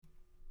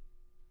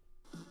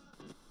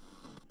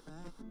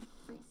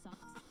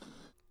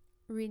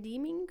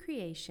Redeeming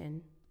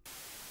Creation.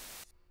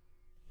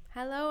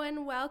 Hello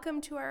and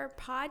welcome to our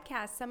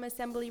podcast, Some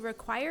Assembly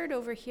Required,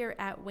 over here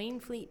at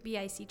Wainfleet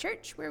BIC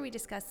Church, where we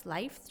discuss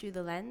life through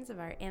the lens of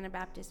our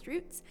Anabaptist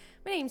roots.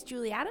 My name's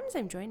Julie Adams.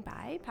 I'm joined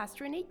by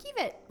Pastor Renee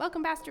Kiewit.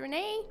 Welcome, Pastor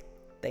Renee.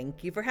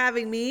 Thank you for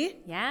having me.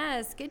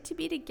 Yes, good to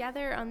be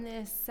together on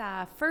this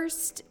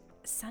first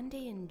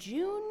Sunday in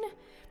June,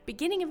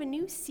 beginning of a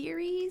new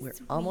series. We're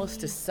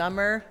almost to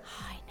summer.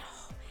 I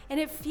know. And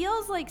it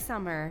feels like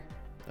summer.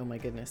 Oh my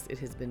goodness, it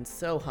has been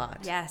so hot.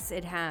 Yes,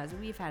 it has.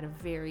 We've had a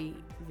very,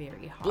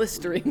 very hot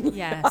Blistering. week.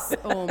 Yes.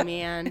 Oh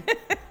man.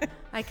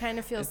 I kind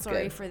of feel That's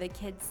sorry good. for the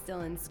kids still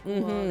in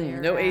school.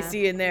 Mm-hmm. No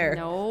AC in there.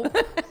 Nope.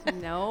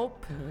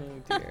 Nope.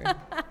 Oh dear.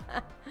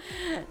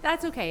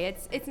 That's okay.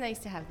 It's nice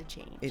to have the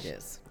change. It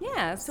is.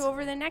 Yeah. So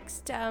over the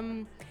next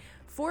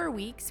 4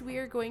 weeks, we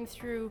are going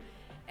through.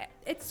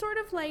 It's sort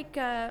of like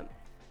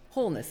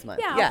Wholeness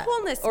month. Yeah,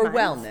 wholeness or month.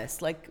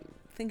 wellness, like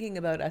thinking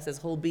about us as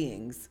whole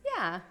beings.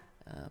 yeah.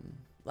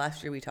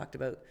 Last year we talked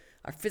about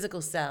our physical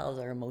selves,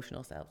 our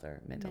emotional selves,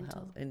 our mental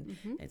health, and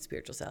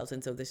spiritual selves.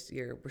 And so this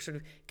year we're sort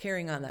of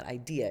carrying on that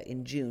idea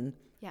in June.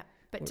 Yeah.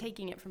 But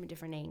taking it from a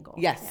different angle.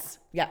 Yes.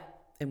 Yeah.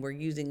 And we're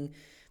using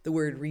the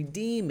word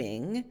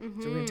redeeming.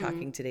 So we're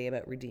talking today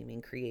about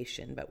redeeming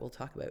creation, but we'll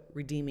talk about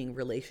redeeming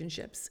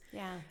relationships,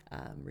 Yeah.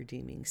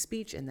 redeeming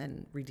speech, and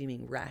then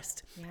redeeming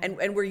rest. Yeah.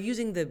 And we're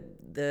using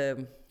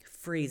the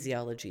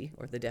phraseology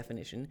or the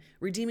definition.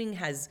 Redeeming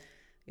has,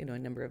 a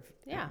number of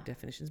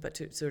definitions, but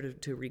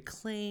to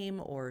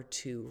reclaim or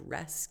to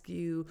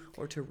rescue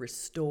or to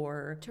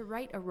restore. To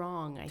right a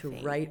wrong, I think.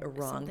 To right a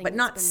wrong, Something but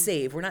not that's been-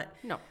 save.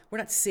 We're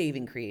not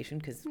saving creation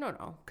because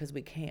No.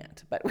 we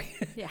can't, but we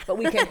Yeah. but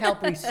we can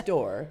help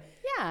restore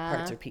Yeah.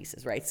 parts or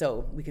pieces, right?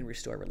 So we can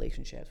restore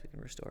relationships, we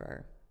can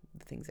restore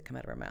the things that come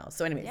out of our mouths.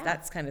 So anyways,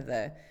 that's kind of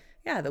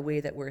the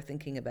way that we're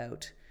thinking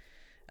about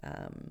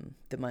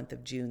the month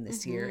of June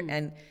this year.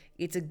 And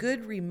it's a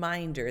good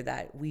reminder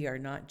that we are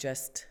not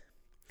just,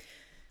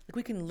 like,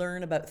 we can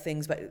learn about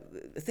things, but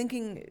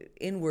thinking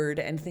inward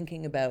and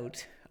thinking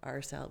about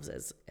ourselves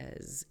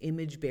as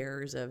image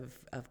bearers of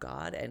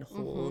God and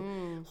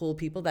whole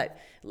people, that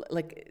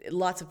like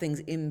lots of things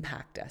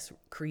impact us.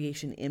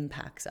 Creation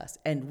impacts us,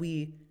 and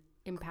we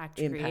Impact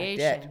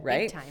creation, it,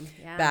 right? Big time.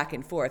 Yeah. Back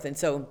and forth. And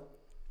so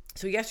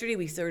yesterday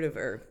we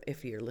or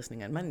if you're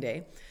listening on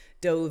Monday,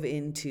 dove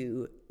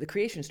into the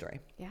creation story,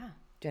 Yeah.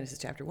 Genesis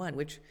chapter 1,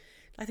 which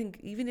I think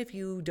even if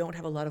you don't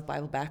have a lot of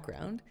Bible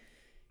background,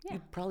 Yeah.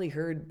 you probably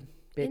heard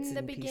bits In the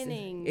and pieces.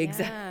 beginning.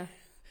 Exactly. Yeah.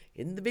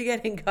 In the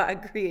beginning,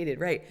 God created,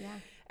 right? Yeah.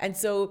 And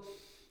so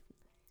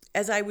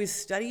as I was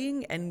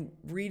studying and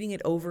reading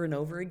it over and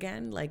over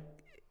again, like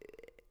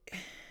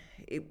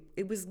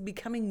it was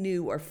becoming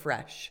new or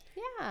fresh,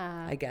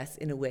 Yeah. I guess,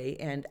 in a way.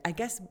 And I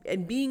guess,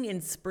 and being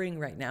in spring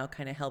right now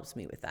kind of helps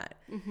me with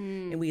that.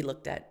 And we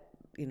looked at,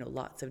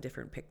 lots of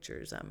different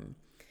pictures,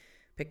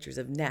 pictures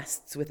of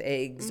nests with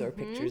eggs, or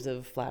pictures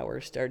of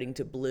flowers starting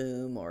to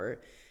bloom,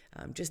 or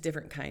just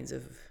different kinds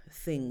of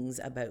things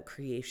about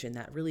creation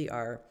that really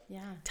are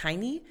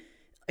tiny,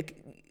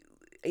 like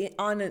in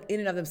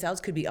and of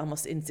themselves could be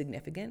almost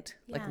insignificant,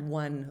 like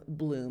one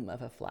bloom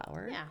of a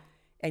flower, Yeah.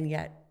 and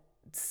yet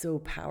so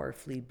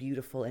powerfully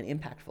beautiful and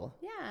impactful.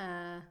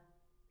 Yeah.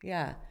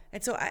 Yeah.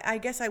 And so I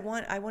guess I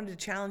wanted to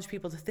challenge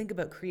people to think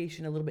about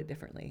creation a little bit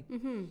differently.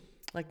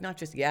 Like, not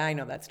just, I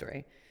know that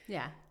story.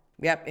 Yeah.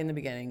 Yep, in the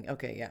beginning.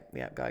 Okay,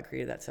 yeah, God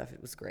created that stuff.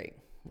 It was great.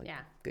 Like,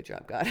 Yeah. good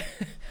job, God.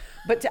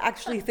 But to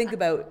actually think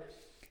about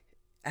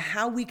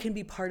how we can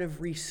be part of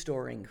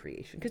restoring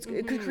creation. Because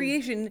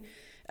creation,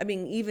 I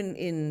mean, even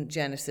in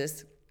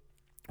Genesis,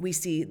 we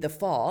see the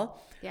fall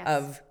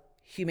of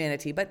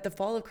humanity, but the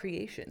fall of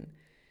creation,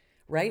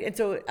 right? And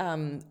so,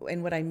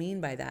 and what I mean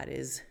by that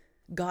is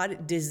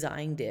God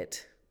designed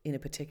it in a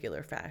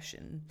particular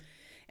fashion.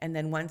 And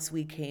then once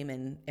we came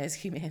in as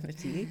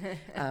humanity,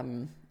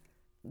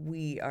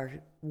 we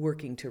are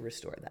working to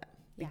restore that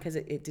because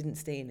it didn't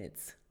stay in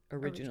its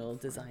original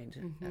designed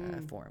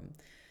form.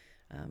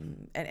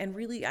 And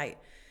really,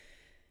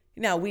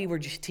 now we were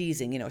just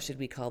teasing, should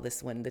we call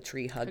this one the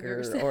tree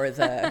hugger or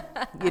the,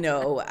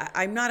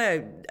 I'm not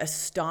a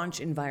staunch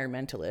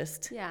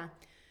environmentalist. Yeah.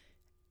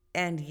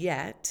 And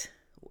yet,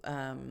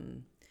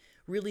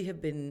 really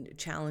have been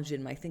challenged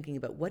in my thinking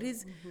about what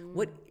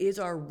is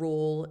our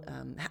role,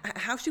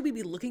 how should we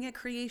be looking at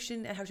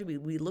creation, and how should we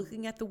be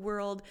looking at the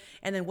world,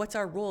 and then what's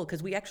our role,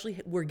 because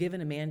we're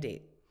given a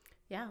mandate.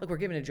 Yeah. Like, we're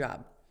given a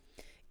job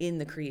in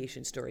the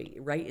creation story,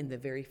 right in the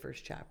very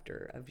first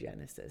chapter of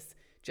Genesis.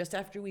 Just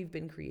after we've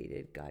been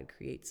created, God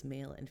creates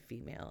male and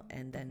female,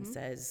 and then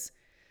says,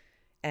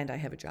 and I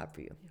have a job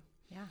for you.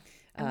 Yeah.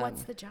 And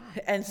what's the job?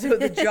 And so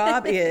the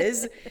job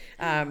is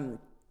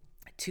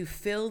to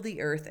fill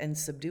the earth and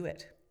subdue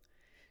it,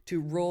 to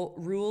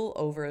rule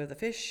over the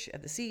fish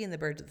of the sea and the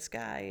birds of the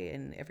sky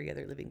and every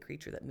other living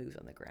creature that moves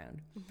on the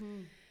ground.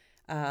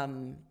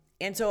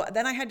 And so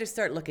then I had to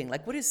start looking,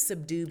 like, what does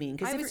subdue mean?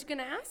 I was going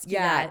to ask you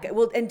that.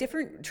 Well, and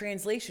different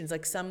translations,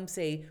 like some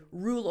say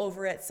rule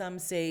over it, some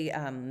say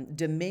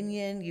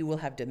dominion, you will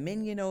have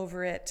dominion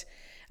over it.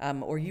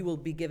 or you will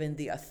be given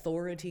the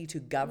authority to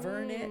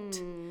govern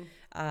it.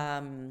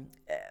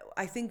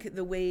 I think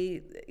the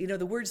way,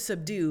 the word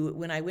subdue,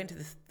 when I went to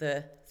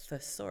the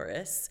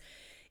thesaurus,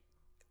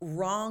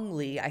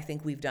 wrongly, I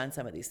think we've done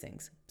some of these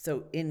things.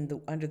 So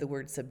under the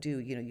word subdue,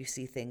 you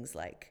see things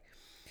like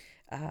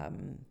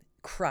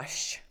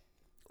crush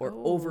or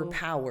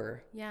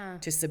overpower,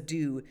 to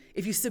subdue.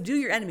 If you subdue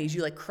your enemies,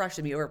 you crush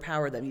them, you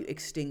overpower them, you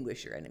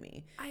extinguish your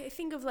enemy. I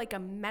think of a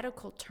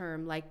medical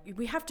term,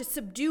 we have to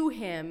subdue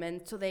him,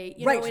 and so they,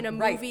 in a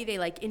movie,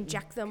 they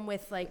inject them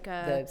with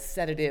the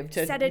sedative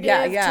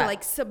to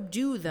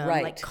subdue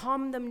them,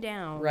 calm them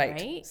down,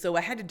 right? So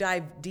I had to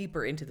dive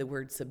deeper into the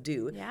word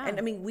subdue. Yeah. And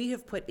I mean, we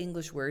have put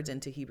English words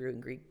into Hebrew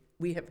and Greek.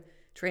 We have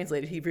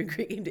translated Hebrew and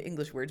Greek into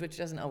English words, which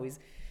doesn't always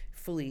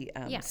fully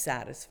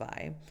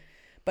satisfy.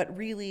 But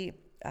really,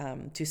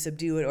 to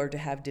subdue it or to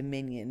have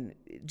dominion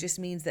just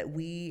means that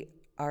we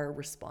are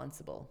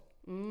responsible.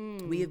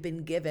 We have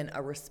been given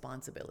a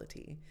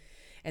responsibility,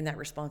 and that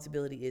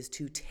responsibility is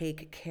to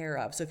take care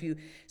of.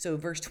 So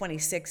verse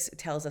 26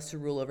 tells us to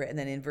rule over it, and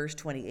then in verse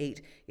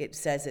 28 it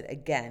says it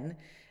again,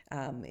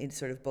 in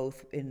sort of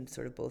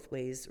both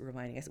ways,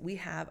 reminding us we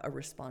have a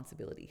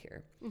responsibility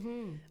here.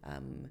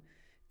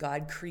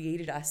 God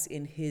created us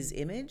in His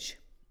image,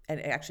 and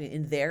actually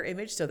in their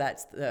image. So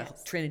that's the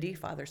Trinity,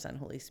 Father, Son,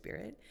 Holy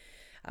Spirit.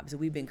 So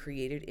we've been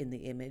created in the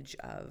image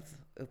of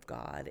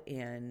God,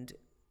 and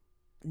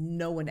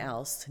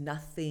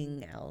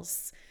nothing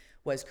else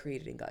was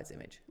created in God's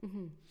image.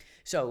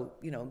 So,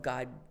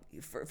 God,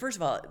 first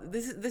of all,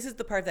 this is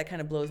the part that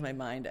kind of blows my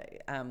mind.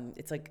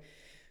 It's like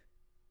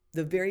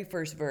the very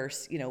first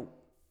verse,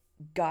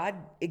 God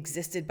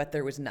existed, but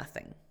there was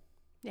nothing.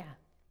 Yeah.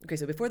 Okay,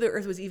 so before the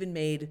earth was even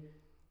made,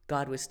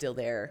 God was still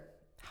there.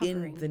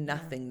 Hovering, in the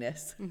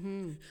nothingness,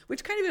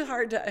 which kind of is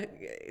hard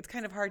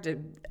to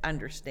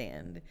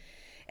understand.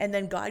 And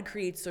then God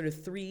creates sort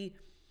of three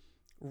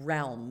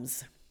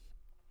realms.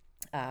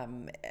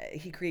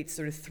 He creates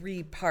sort of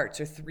three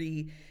parts or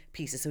three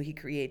pieces. So he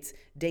creates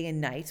day and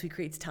night. So he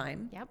creates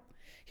time. Yep.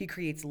 He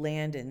creates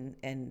land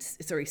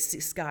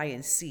sky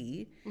and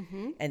sea,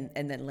 and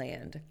then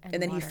land, and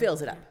then water. He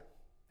fills it up,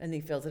 and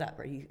he fills it up.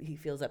 Right? He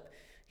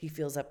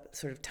fills up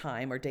sort of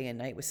time or day and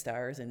night with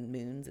stars and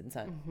moons and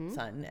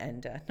sun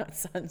and not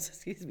suns,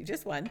 excuse me,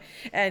 just one.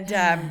 And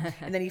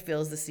and then he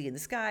fills the sea and the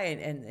sky,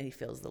 and he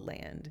fills the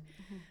land.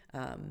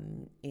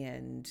 And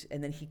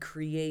then he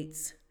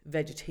creates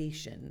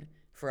vegetation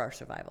for our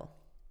survival.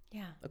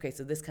 Yeah. Okay,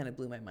 so this kind of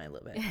blew my mind a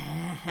little bit.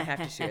 I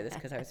have to share this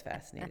because I was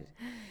fascinated.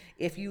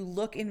 If you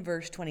look in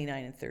verse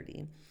 29 and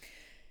 30,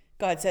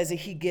 God says that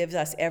He gives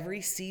us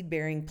every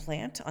seed-bearing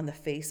plant on the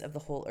face of the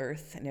whole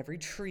earth and every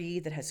tree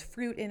that has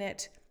fruit in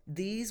it.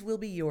 These will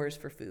be yours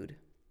for food.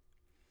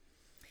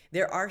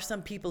 There are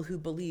some people who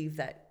believe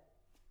that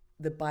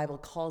the Bible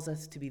calls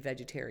us to be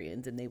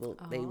vegetarians, and they will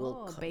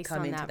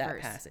come into that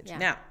passage. Yeah.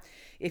 Now,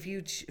 if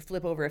you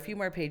flip over a few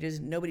more pages,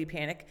 nobody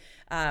panic.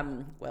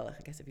 Well,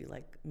 I guess if you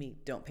like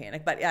meat, don't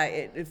panic. But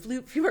a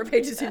few more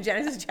pages in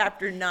Genesis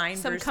chapter 9,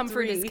 Some verse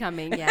comfort 3. is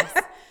coming, yes.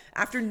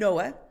 After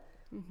Noah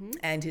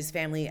and his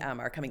family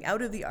are coming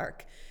out of the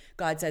ark,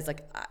 God says,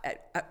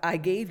 I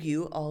gave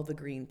you all the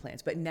green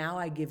plants, but now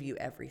I give you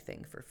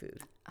everything for food.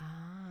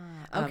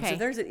 Okay. So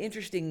there's an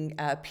interesting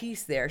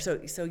piece there.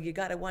 So you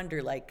got to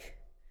wonder,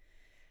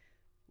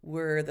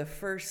 were the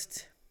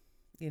first,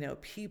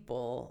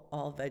 people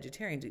all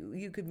vegetarians?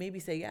 You could maybe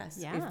say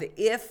yes,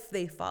 if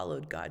they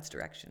followed God's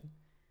direction.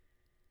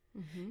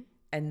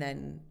 And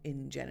then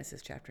in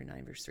Genesis chapter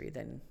 9, verse 3,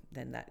 then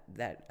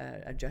that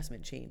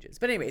adjustment changes.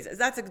 But anyways,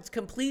 that's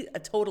a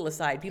total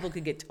aside. People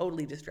could get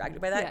totally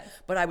distracted by that. Yeah.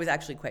 But I was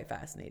actually quite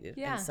fascinated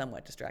and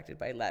somewhat distracted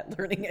by that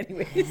learning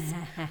anyways.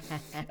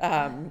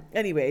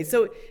 Anyway,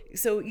 so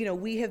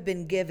we have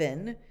been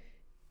given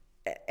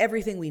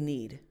everything we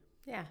need.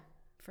 Yeah,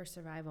 for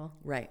survival.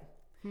 Right.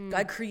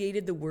 God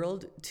created the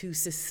world to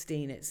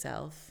sustain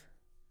itself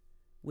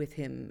with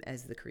Him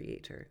as the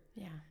creator.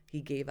 Yeah.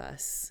 He gave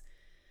us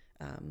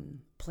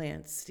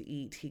plants to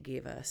eat. He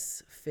gave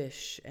us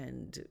fish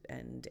and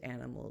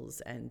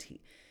animals, and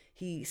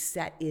he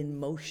set in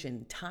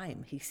motion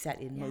time. He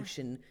set in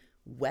motion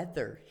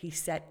weather. He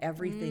set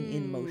everything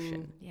in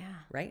motion. Yeah.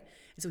 Right?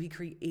 And so He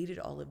created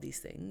all of these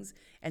things,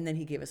 and then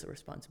He gave us a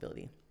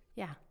responsibility.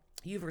 Yeah.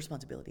 You have a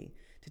responsibility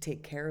to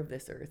take care of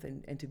this earth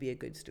and to be a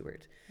good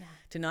steward. Yeah.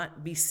 To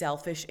not be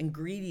selfish and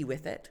greedy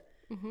with it,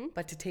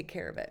 but to take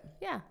care of it.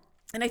 Yeah.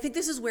 And I think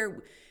this is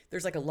where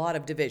there's a lot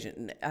of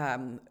division.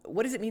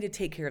 What does it mean to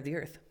take care of the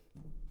earth?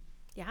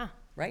 Yeah.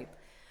 Right?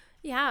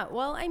 Yeah.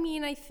 Well, I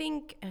mean, I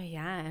think,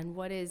 and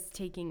what is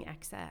taking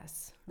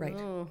excess? Right.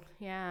 Oh,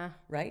 yeah.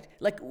 Right?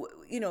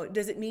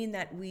 Does it mean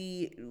that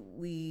we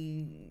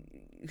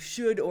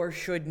should or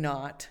should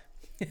not,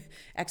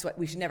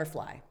 we should never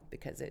fly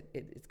because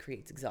it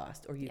creates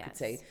exhaust? Or you could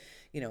say,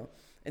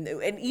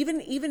 and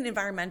even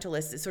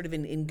environmentalists sort of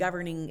in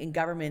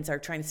governments are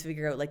trying to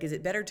figure out, is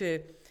it better to,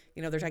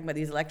 they're talking about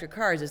these electric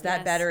cars. Is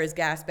that better? Is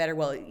gas better?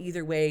 Well,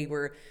 either way,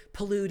 we're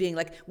polluting.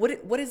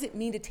 What does it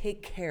mean to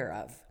take care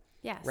of?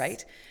 Yes.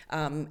 Right.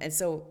 And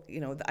so,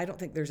 I don't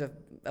think there's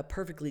a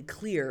perfectly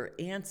clear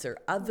answer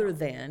other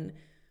than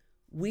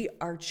we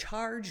are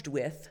charged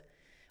with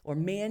or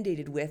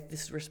mandated with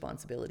this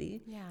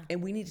responsibility. Yeah.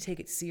 And we need to take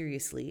it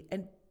seriously.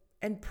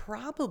 And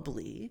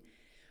probably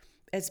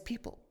as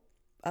people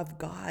of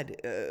God,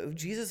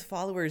 Jesus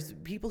followers,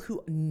 people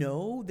who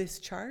know this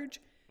charge,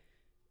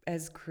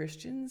 as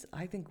Christians,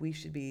 I think we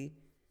should be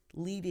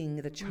leading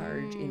the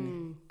charge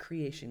in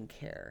creation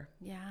care.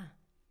 Yeah.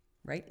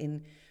 Right?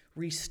 In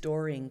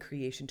restoring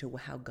creation to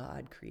how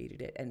God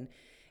created it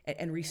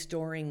and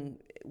restoring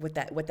what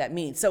that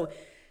means. So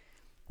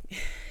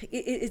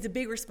it's a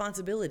big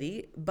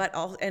responsibility,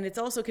 and it's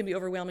also can be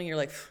overwhelming. You're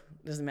like,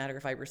 it doesn't matter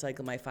if I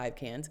recycle my 5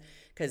 cans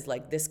because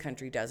like this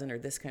country doesn't, or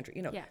this country,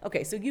 Yeah.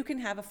 Okay, so you can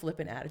have a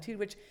flippant attitude,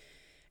 which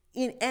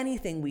in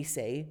anything we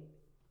say,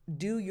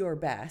 do your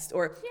best.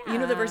 Or,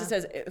 the verse that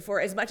says,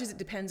 for as much as it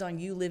depends on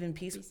you, live in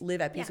peace,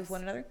 live at peace with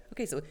one another.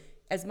 Okay, so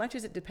as much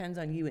as it depends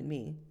on you and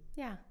me,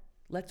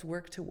 let's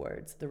work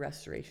towards the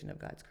restoration of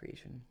God's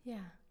creation. Yeah.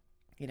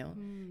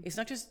 It's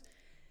not just,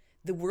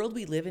 the world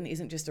we live in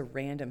isn't just a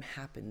random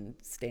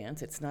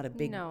happenstance. It's not the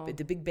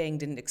Big Bang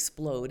didn't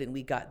explode and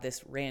we got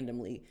this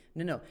randomly.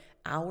 No.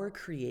 Our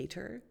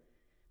Creator,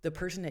 the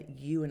person that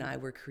you and I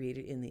were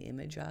created in the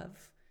image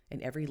of,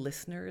 and every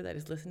listener that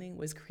is listening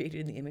was created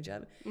in the image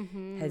of,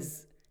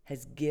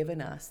 has given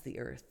us the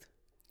earth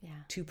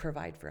to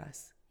provide for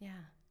us,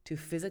 to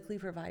physically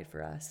provide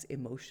for us,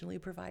 emotionally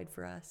provide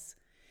for us,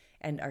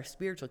 and our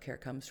spiritual care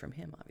comes from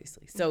Him,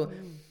 obviously. So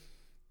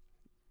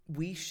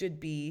we should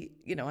be,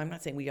 I'm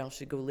not saying we all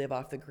should go live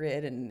off the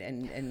grid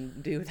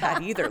and do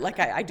that either. Like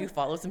I do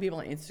follow some people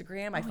on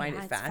Instagram. I find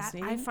it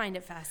fascinating. I find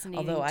it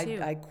fascinating although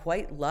too. I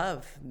quite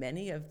love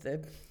many of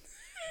the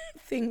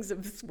things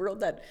of this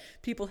world that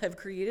people have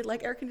created,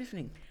 like air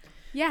conditioning,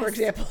 for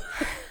example.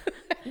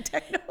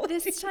 Technology.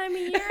 This time of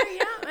year,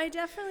 I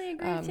definitely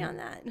agree with you on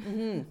that.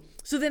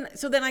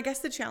 So then I guess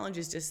the challenge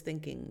is just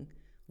thinking,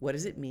 what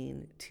does it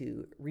mean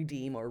to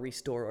redeem or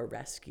restore or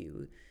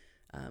rescue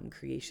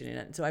creation?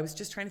 And so I was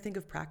just trying to think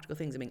of practical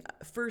things. I mean,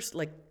 first,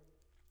 like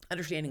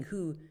understanding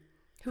who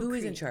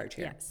is in charge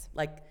here,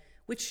 like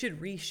which should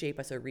reshape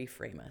us or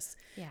reframe us.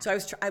 Yeah. So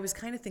I was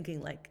kind of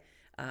thinking like,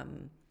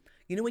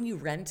 when you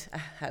rent a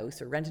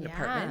house or rent an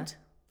apartment,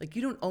 like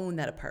you don't own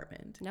that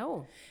apartment.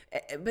 No.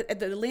 But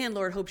the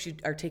landlord hopes you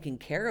are taking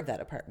care of that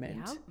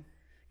apartment.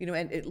 Yeah.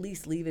 And at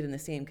least leave it in the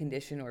same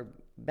condition or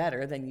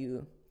better than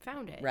you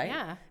found it. Right?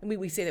 Yeah. And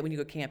we say that when you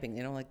go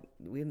camping, like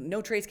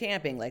no trace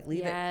camping, like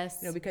leave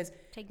it, because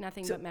take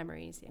nothing but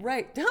memories. Yeah.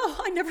 Right. No,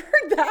 I never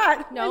heard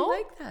that. No. I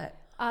like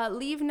that.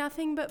 Leave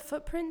nothing but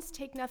footprints,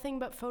 take nothing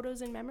but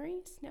photos and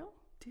memories. No.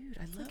 Dude,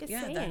 I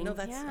love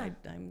that.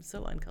 I'm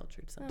so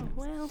uncultured sometimes. Oh,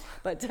 well,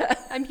 but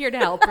I'm here to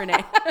help,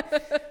 Renee.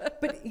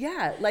 But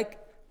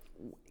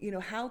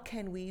how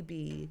can we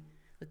be,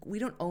 like, we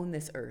don't own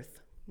this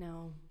earth.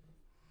 No.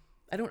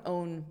 I don't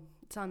own.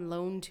 It's on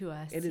loan to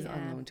us. It is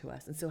on loan to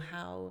us. And so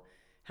how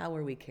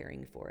are we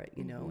caring for it,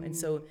 And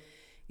so,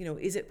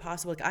 is it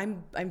possible? Like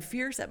I'm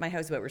fierce at my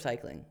house about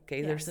recycling. Okay.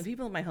 Yes. There's some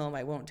people in my home,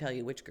 I won't tell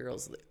you which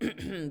girls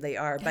they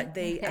are, but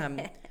they,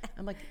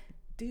 I'm like,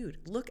 dude,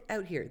 look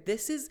out here.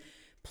 This is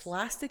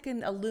plastic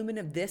and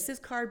aluminum. This is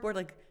cardboard.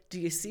 Like, do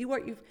you see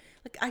what you've,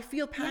 like, I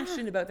feel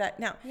passionate about that.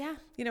 Now,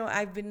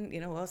 I've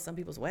been, some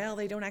people's,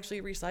 they don't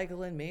actually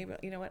recycle, and maybe,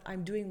 you know what,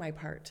 I'm doing my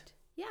part.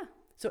 Yeah.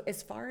 So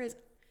as far as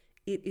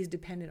it is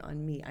dependent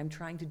on me, I'm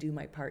trying to do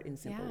my part in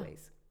simple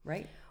ways.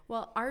 Right.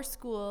 Well, our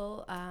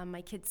school,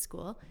 my kids'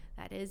 school,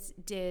 that is,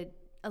 did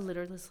a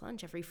litterless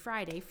lunch every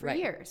Friday for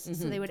years.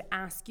 So they would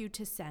ask you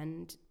to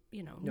send,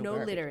 no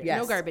litter,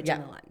 no garbage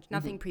in the lunch,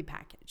 nothing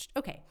prepackaged.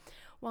 Okay.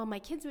 Well, my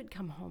kids would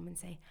come home and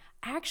say,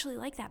 I actually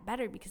like that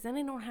better because then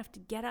I don't have to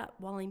get up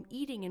while I'm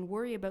eating and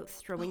worry about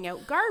throwing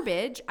out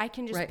garbage. I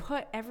can just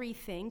put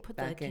everything,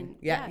 back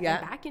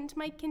into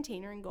my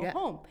container and go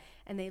home.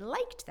 And they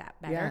liked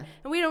that better. Yeah.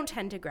 And we don't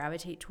tend to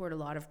gravitate toward a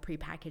lot of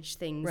prepackaged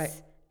things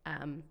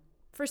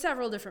for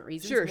several different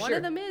reasons. One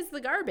of them is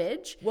the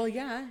garbage. Well,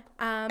 yeah.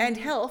 And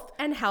health.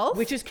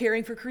 Which is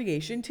caring for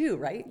creation too,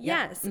 right?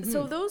 Yes. Yeah.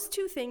 So those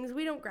two things,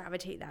 we don't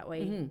gravitate that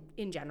way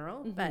in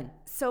general. But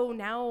so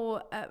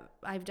now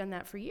I've done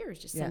that for years.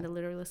 Just send a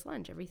litterless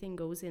lunch. Everything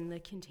goes in the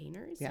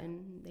containers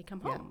and they come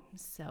home.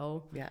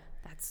 So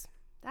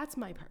that's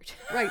my part.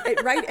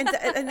 Right.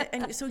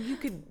 And so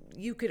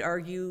you could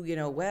argue,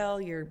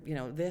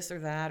 you're, this or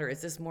that, or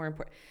is this more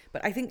important?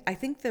 But I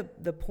think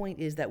the point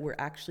is that we're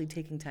actually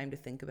taking time to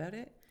think about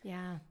it.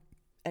 Yeah.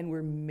 And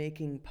we're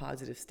making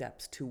positive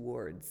steps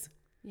towards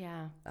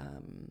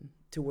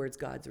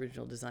God's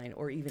original design,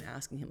 or even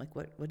asking Him, like,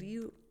 what do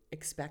you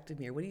expect of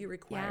me, or what do you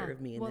require of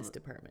me in this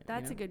department?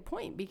 That's a good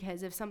point,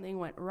 because if something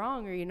went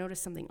wrong or you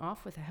notice something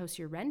off with a house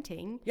you're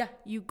renting,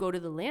 you go to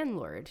the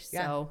landlord.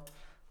 So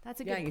that's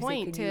a good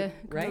point to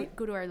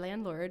go to our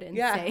landlord and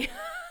say,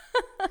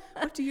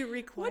 what do you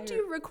require? What do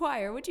you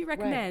require? What do you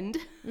recommend?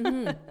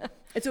 Right.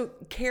 And so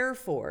care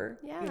for,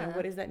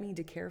 what does that mean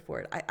to care for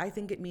it? I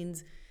think it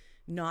means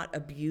not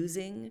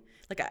abusing.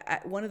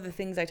 Like one of the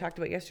things I talked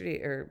about yesterday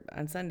or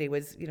on Sunday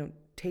was,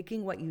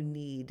 taking what you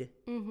need,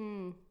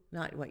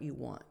 not what you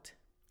want.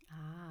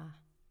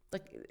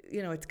 Like,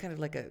 it's kind of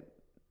like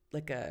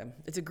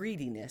it's a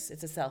greediness.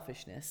 It's a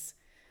selfishness.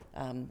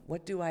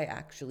 What do I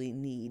actually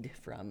need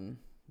from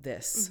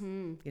this,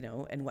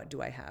 and what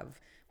do I have?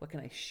 What can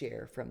I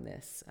share from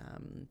this?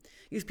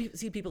 You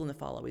see people in the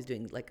fall always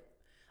doing like,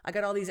 I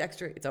got all these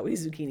extra, it's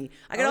always zucchini.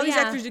 I got all these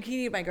extra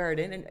zucchini in my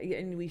garden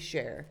and we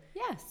share.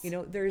 Yes.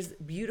 There's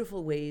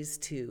beautiful ways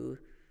to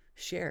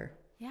share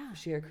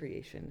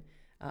creation.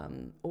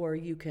 Or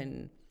you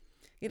can,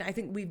 I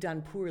think we've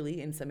done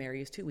poorly in some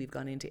areas too. We've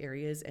gone into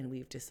areas and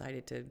we've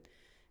decided to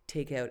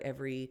take out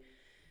every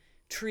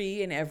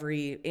tree and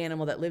every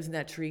animal that lives in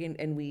that tree.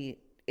 And we,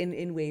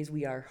 in ways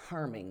we are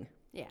harming.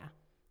 Yeah.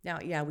 Now,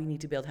 we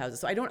need to build houses.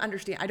 So I don't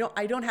understand.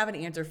 I don't have an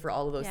answer for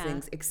all of those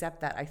things,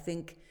 except that I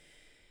think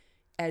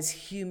as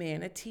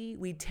humanity,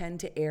 we tend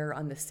to err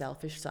on the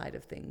selfish side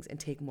of things and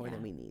take more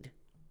than we need.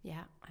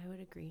 Yeah, I would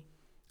agree.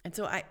 And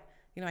so I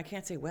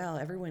can't say, well,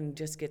 everyone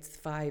just gets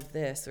 5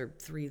 this or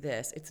 3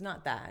 this. It's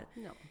not that.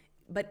 No.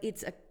 But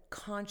it's a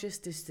conscious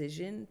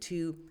decision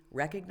to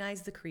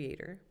recognize the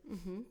Creator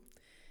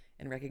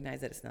and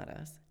recognize that it's not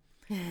us.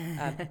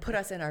 Put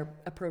us in our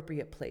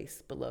appropriate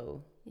place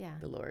below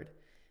the Lord.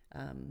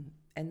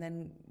 And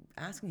then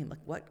asking him,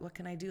 like, what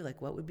can I do?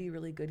 Like, what would be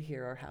really good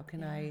here? Or how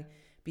can I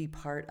be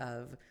part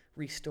of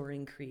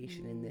restoring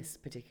creation in this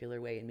particular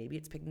way? And maybe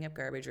it's picking up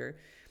garbage or,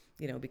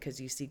 because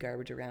you see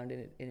garbage around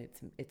and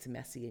it's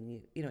messy and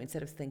you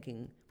instead of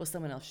thinking, well,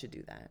 someone else should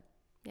do that.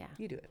 Yeah.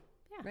 You do it.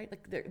 Yeah. Right?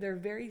 Like there are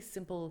very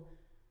simple,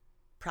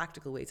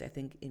 practical ways, I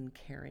think, in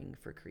caring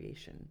for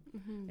creation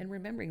and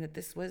remembering that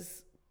this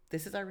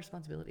is our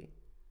responsibility.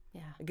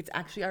 Yeah. Like it's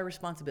actually our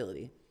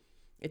responsibility.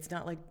 It's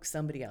not like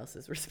somebody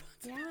else's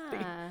responsibility.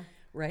 Yeah.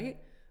 Right?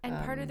 And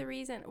part of the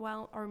reason,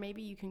 or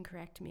maybe you can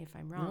correct me if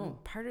I'm wrong. No.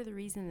 Part of the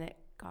reason that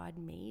God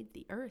made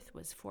the earth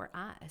was for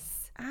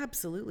us.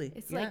 Absolutely.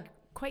 It's like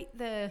quite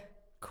the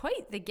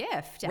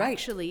gift,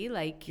 actually.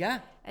 Like,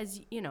 as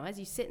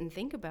you sit and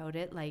think about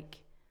it, like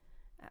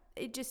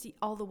it just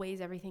all the ways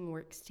everything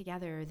works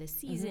together, the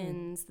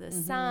seasons, the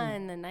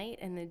sun, the night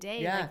and the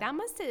day. Like that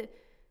must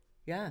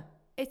have,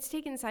 it's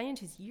taken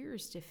scientists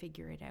years to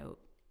figure it out.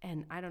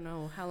 And I don't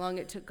know how long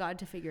it took God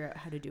to figure out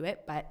how to do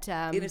it, but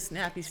in a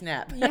snappy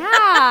snap.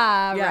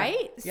 Yeah,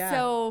 right? Yeah.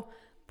 So,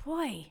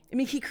 boy. I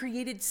mean, he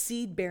created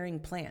seed-bearing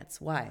plants.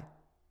 Why?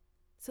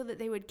 So that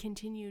they would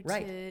continue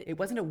to... It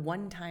wasn't a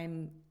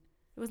one-time...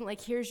 It wasn't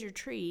like, here's your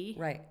tree.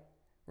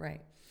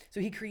 Right. So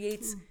he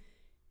creates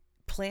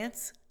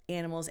plants,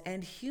 animals,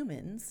 and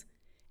humans,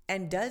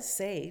 and does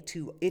say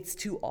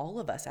to all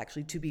of us,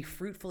 actually, to be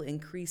fruitful,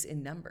 increase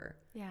in number.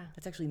 Yeah.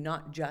 That's actually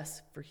not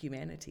just for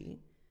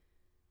humanity.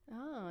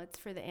 Oh, it's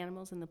for the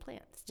animals and the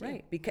plants too.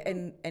 Right.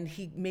 And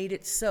he made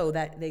it so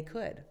that they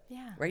could.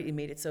 Yeah. Right. He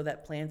made it so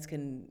that plants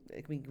can,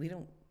 we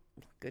don't,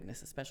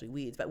 goodness, especially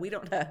weeds, but we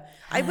don't,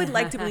 I would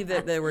like to believe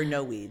that there were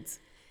no weeds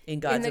in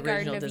God's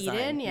original design.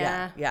 Eden,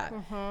 yeah.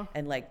 Yeah.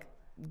 And like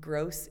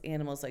gross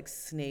animals like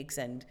snakes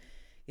and,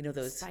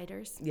 those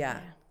spiders. Yeah.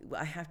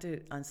 I have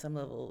to, on some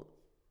level,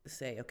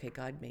 say, okay,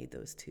 God made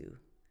those too.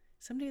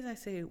 Some days I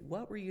say,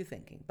 what were you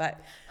thinking?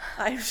 But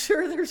I'm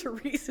sure there's a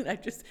reason.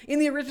 In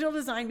the original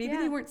design, maybe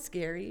they weren't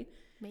scary.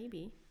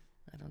 Maybe.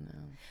 I don't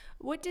know.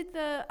 What did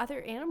the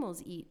other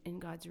animals eat in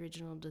God's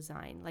original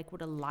design? Like,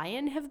 would a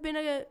lion have been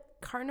a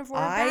carnivore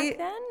back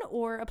then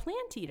or a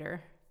plant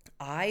eater?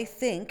 I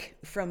think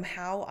from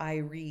how I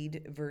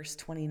read verse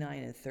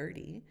 29 and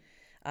 30,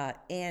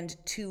 and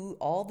to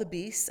all the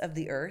beasts of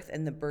the earth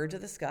and the birds of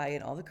the sky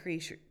and all the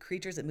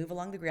creatures that move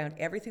along the ground,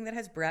 everything that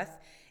has breath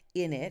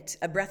in it,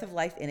 a breath of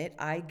life in it,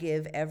 I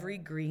give every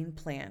green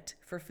plant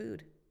for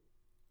food.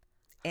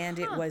 And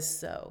it was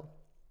so.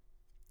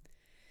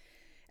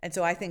 And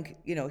so I think,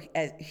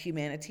 as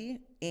humanity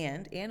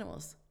and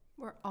animals.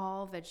 We're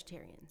all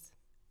vegetarians.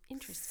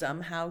 Interesting.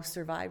 Somehow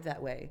survived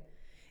that way.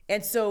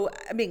 And so,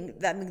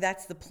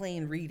 that's the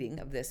plain reading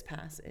of this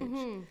passage.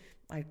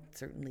 I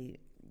certainly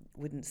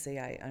wouldn't say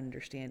I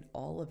understand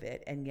all of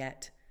it. And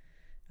yet,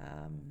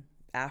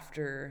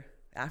 after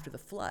the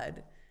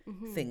flood,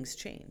 things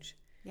change.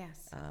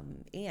 Yes.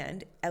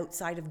 And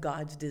outside of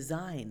God's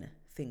design,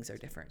 things are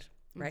different,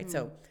 right?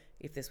 So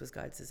if this was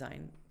God's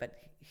design, but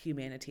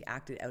humanity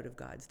acted out of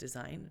God's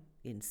design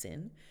in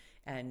sin,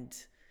 and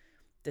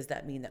does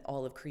that mean that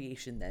all of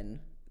creation then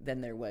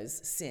there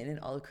was sin, and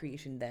all of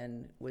creation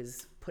then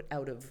was put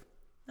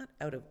not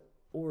out of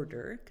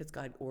order, because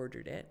God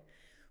ordered it,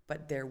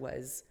 but there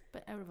was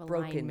out of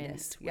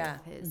brokenness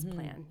with his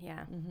plan.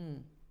 Yeah.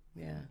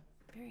 Yeah.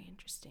 Very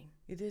interesting.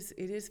 It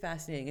is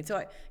fascinating. And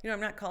so I'm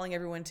not calling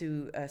everyone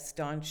to a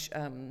staunch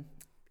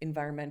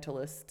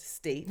environmentalist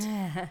state.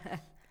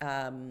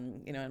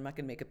 I'm not going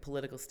to make a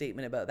political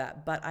statement about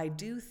that, but I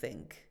do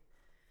think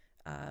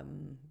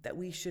that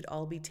we should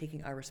all be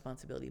taking our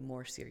responsibility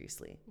more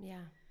seriously. Yeah.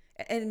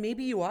 And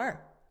maybe you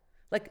are.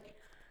 Like,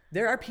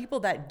 there are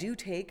people that do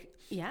take.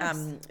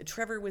 Yes.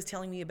 Trevor was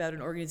telling me about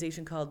an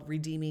organization called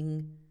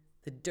Redeeming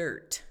the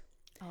Dirt.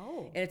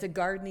 Oh. And it's a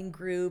gardening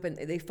group, and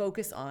they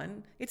focus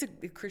on, it's a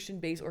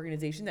Christian-based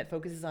organization that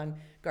focuses on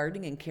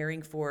gardening and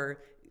caring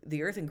for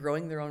the earth and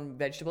growing their own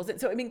vegetables. And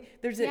so, I mean,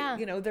 there's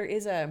a, there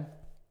is a,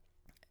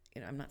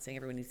 I'm not saying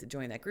everyone needs to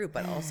join that group,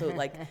 but also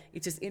like,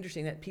 it's just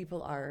interesting that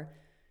people are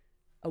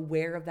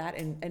aware of that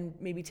and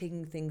maybe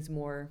taking things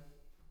more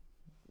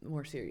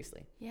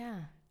seriously. Yeah.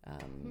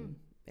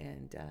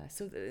 And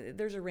so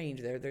there's a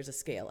range there. There's a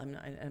scale.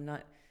 I'm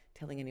not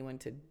telling anyone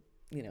to,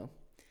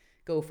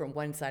 go from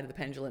one side of the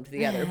pendulum to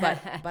the other,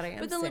 but I am.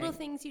 But the little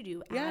things you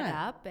do add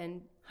up,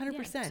 and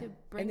 100%,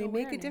 and they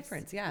make a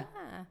difference. Yeah.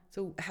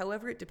 So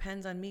however it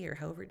depends on me, or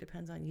however it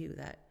depends on you,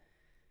 that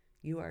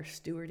you are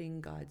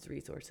stewarding God's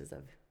resources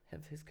of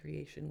His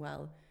creation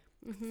well,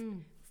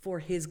 for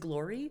His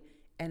glory.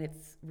 And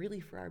it's really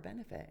for our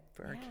benefit,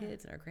 for our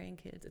kids and our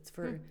grandkids. It's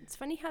for. It's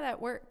funny how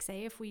that works,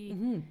 eh? If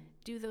we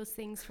do those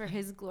things for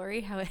His glory,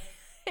 how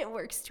it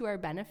works to our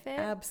benefit.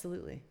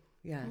 Absolutely.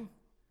 Yeah.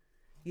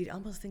 You'd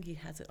almost think He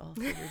has it all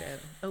figured out.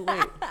 Oh,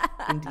 wait.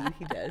 Indeed,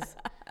 He does.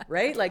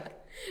 Right? Like,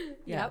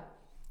 yeah.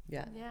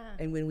 Yep. Yeah.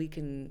 And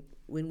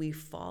when we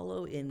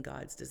follow in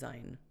God's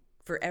design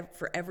for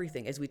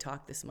everything, as we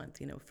talked this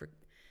month,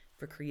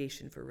 for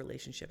creation, for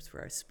relationships,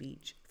 for our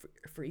speech,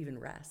 for even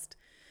rest,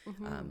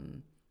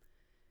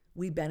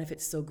 we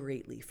benefit so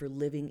greatly for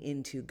living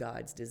into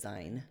God's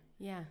design.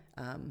 Yeah.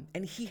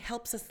 And He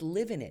helps us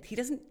live in it. He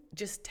doesn't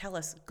just tell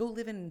us, go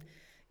live in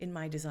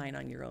my design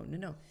on your own.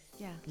 No.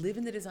 Yeah. Live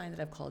in the design that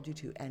I've called you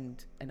to,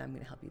 and I'm going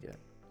to help you do it.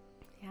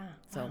 Yeah.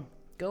 So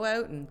go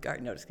out and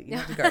garden. No, just kidding. You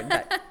don't have to garden,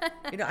 but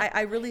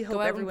I really hope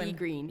go out everyone and be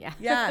green. Yeah.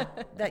 Yeah,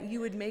 that you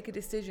would make a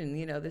decision,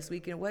 this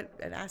week, and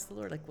ask the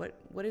Lord, like,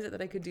 what is it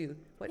that I could do?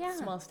 What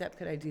small step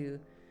could I do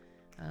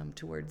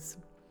towards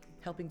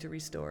helping to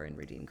restore and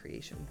redeem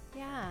creation?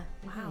 Yeah.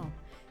 Wow.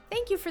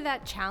 Thank you for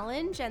that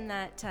challenge and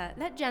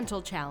that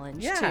gentle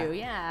challenge too.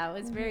 Yeah, it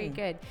was very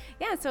good.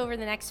 Yeah, so over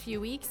the next few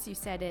weeks, you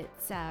said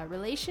it's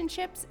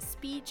relationships,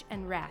 speech,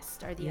 and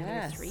rest are the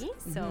other three.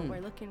 So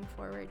we're looking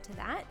forward to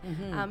that.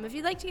 If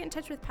you'd like to get in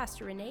touch with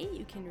Pastor Renee,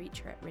 you can reach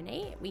her at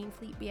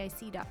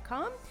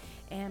renee@waynefleetbic.com.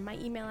 And my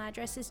email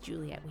address is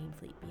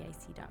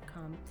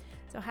julie@waynefleetbic.com.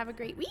 So have a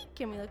great week,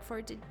 and we look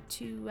forward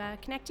to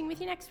connecting with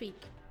you next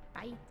week.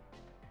 Bye.